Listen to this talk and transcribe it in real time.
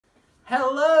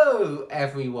Hello,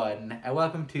 everyone, and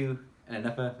welcome to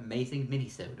another amazing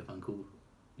Minisode of Uncle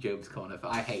Job's Corner.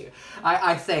 I hate it.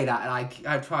 I say that, and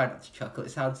I try not to chuckle.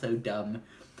 It sounds so dumb.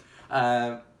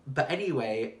 But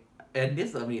anyway, in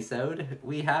this little Minisode,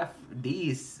 we have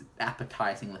these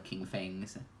appetizing-looking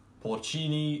things.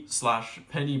 Porcini /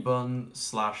 penny bun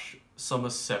 /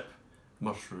 Somerset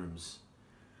mushrooms.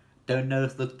 Don't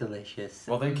those look delicious?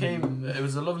 Well, they came. It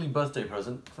was a lovely birthday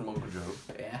present from Uncle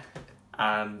Joe. Yeah.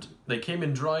 And they came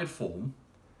in dried form.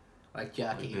 Like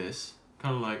jerky. Like this.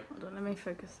 Kind of like. Hold on, let me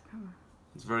focus the camera.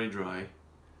 It's very dry.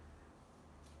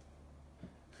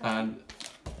 And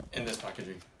in this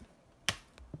packaging.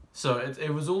 So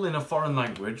it was all in a foreign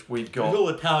language. We've got. It's all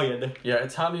Italian. Yeah,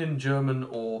 Italian, German,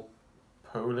 or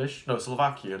Polish. No,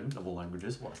 Slovakian of all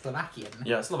languages. What, Slovakian?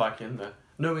 Yeah, Slovakian.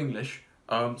 No English.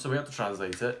 So we had to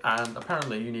translate it, and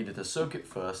apparently you needed to soak it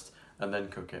first and then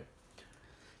cook it.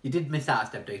 You did miss out a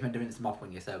step, though. You meant to rinse them off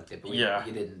when you soaked it, but yeah,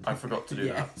 you didn't. I forgot to do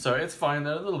Yeah. that. So it's fine.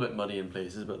 They're a little bit muddy in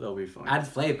places, but they'll be fine. Adds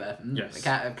flavour. Yes. It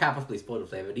can't possibly spoil the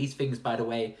flavour. These things, by the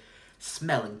way,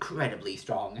 smell incredibly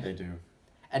strong. They do.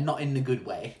 And not in the good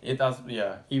way. It does,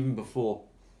 yeah. Even before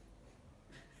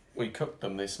we cooked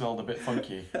them, they smelled a bit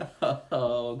funky.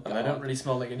 Oh, God. And they don't really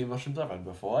smell like any mushrooms I've had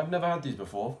before. I've never had these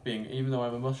before, even though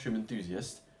I'm a mushroom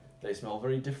enthusiast. They smell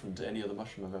very different to any other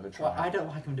mushroom I've ever tried. Well, I don't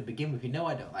like them to begin with. You know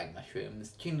I don't like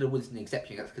mushrooms. Chicken of the Woods is an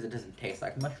exception. That's because it doesn't taste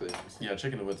like mushrooms. Yeah,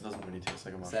 chicken of woods doesn't really taste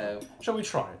like a mushroom. So, shall we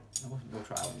try it? we'll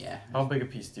try one, yeah. How big a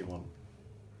piece do you want?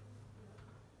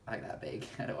 I like that big.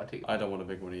 I don't want to. I don't want a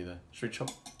big one either. Should we chop?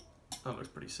 That looks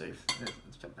pretty safe.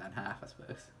 Let's chop that in half, I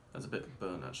suppose. That's a bit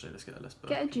burnt, actually. Let's get a less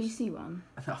burnt. Get a piece. juicy one.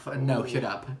 No, shut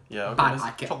up. Yeah, okay, Bad let's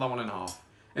like it. chop that one in half.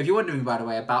 If you're wondering, by the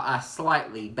way, about our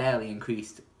slightly, barely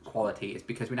increased quality, it's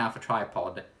because we now have a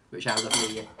tripod, which our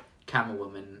lovely camera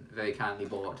woman very kindly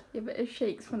bought. Yeah, but it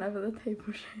shakes whenever the table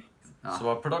shakes. Oh. So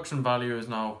our production value is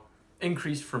now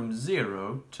increased from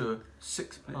 0 to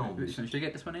 £6. Which one should I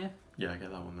get? This one here? Yeah,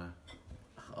 get that one there.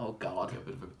 Oh, God. Get a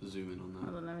bit of a zoom in on that.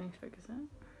 Hold on, let me focus it.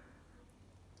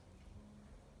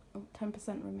 Oh,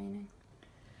 10% remaining.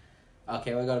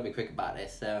 Okay, we've got to be quick about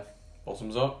this, so...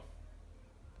 Bottoms up.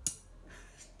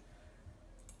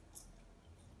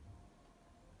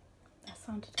 That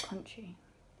sounded crunchy.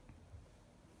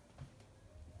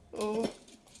 Oh,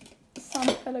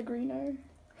 San Pellegrino.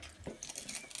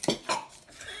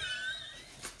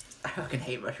 I fucking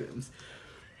hate mushrooms.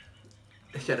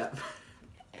 Shut up.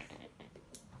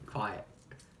 Quiet.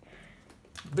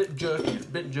 Bit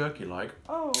jerky like.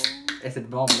 Oh. It's an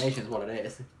abomination is what it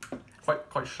is.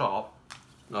 Quite sharp.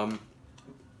 I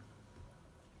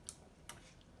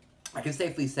can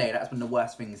safely say that's one of the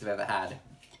worst things I've ever had.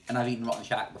 And I've eaten rotten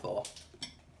shark before.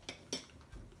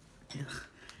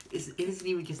 It isn't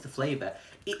even just the flavour.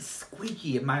 It's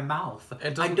squeaky in my mouth.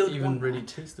 It doesn't even really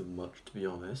taste of much, to be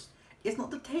honest. It's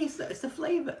not the taste, it's the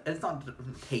flavour. It's not the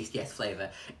taste, yes, flavour.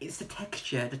 It's the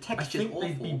texture. The texture's awful. I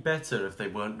think they'd be better if they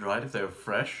weren't dried, if they were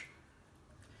fresh.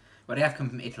 Well, they have come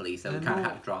from Italy, so we kind of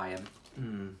had to dry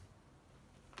them.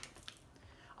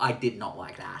 I did not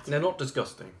like that. They're not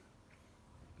disgusting.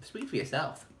 Speak for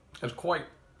yourself. It's quite...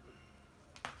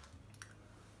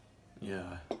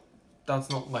 Yeah. That's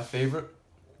not my favourite.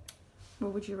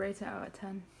 What would you rate it out of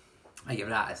 10? I give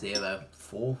that a 0.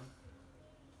 4.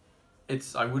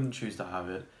 I wouldn't choose to have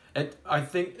it. I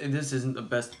think this isn't the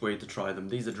best way to try them.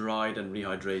 These are dried and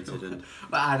rehydrated and...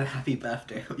 But I had a happy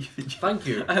birthday. Thank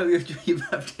you. I hope you enjoy your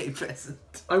birthday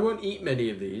present. I won't eat many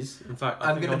of these. In fact,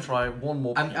 I think I'll try one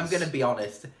more piece. I'm going to be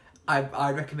honest.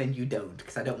 I recommend you don't,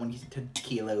 because I don't want you to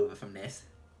keel over from this.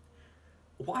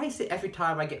 Why is it every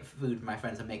time I get food from my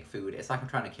friends and make food, it's like I'm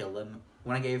trying to kill them?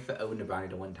 When I gave Owen a brownie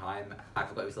the one time, I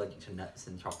forgot he was allergic to nuts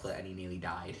and chocolate and he nearly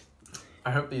died. I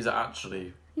hope these are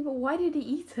actually... Yeah, but why did he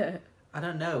eat it? I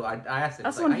don't know. I asked him.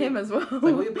 That's like, on him as well. It's like,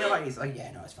 will you be alright? He's like,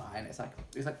 yeah, no, it's fine. It's like...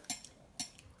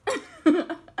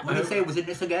 When you say, was it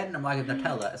this again? I'm like,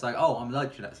 Nutella. It's like, oh, I'm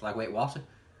allergic to nuts. It's like, wait, what?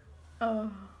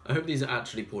 Oh. I hope these are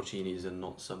actually porcinis and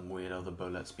not some weird other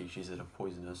Boletus species that are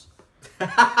poisonous.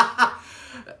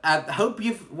 Hope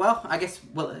you've... Well, I guess...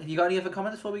 Well, you got any other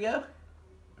comments before we go?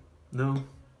 No.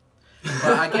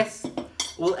 Well, I guess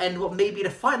we'll end what may be the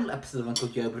final episode of Uncle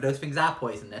Joe, but those things are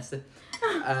poisonous.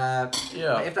 Yeah.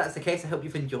 But if that's the case, I hope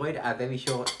you've enjoyed our very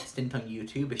short stint on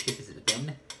YouTube, as shit as it's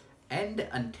been. And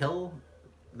until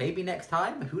maybe next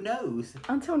time, who knows?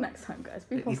 Until next time, guys.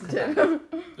 Be At least positive.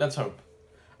 Let's hope.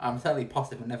 I'm certainly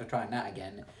positive we're never trying that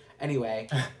again. Anyway,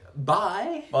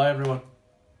 bye! Bye, everyone.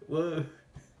 Whoa.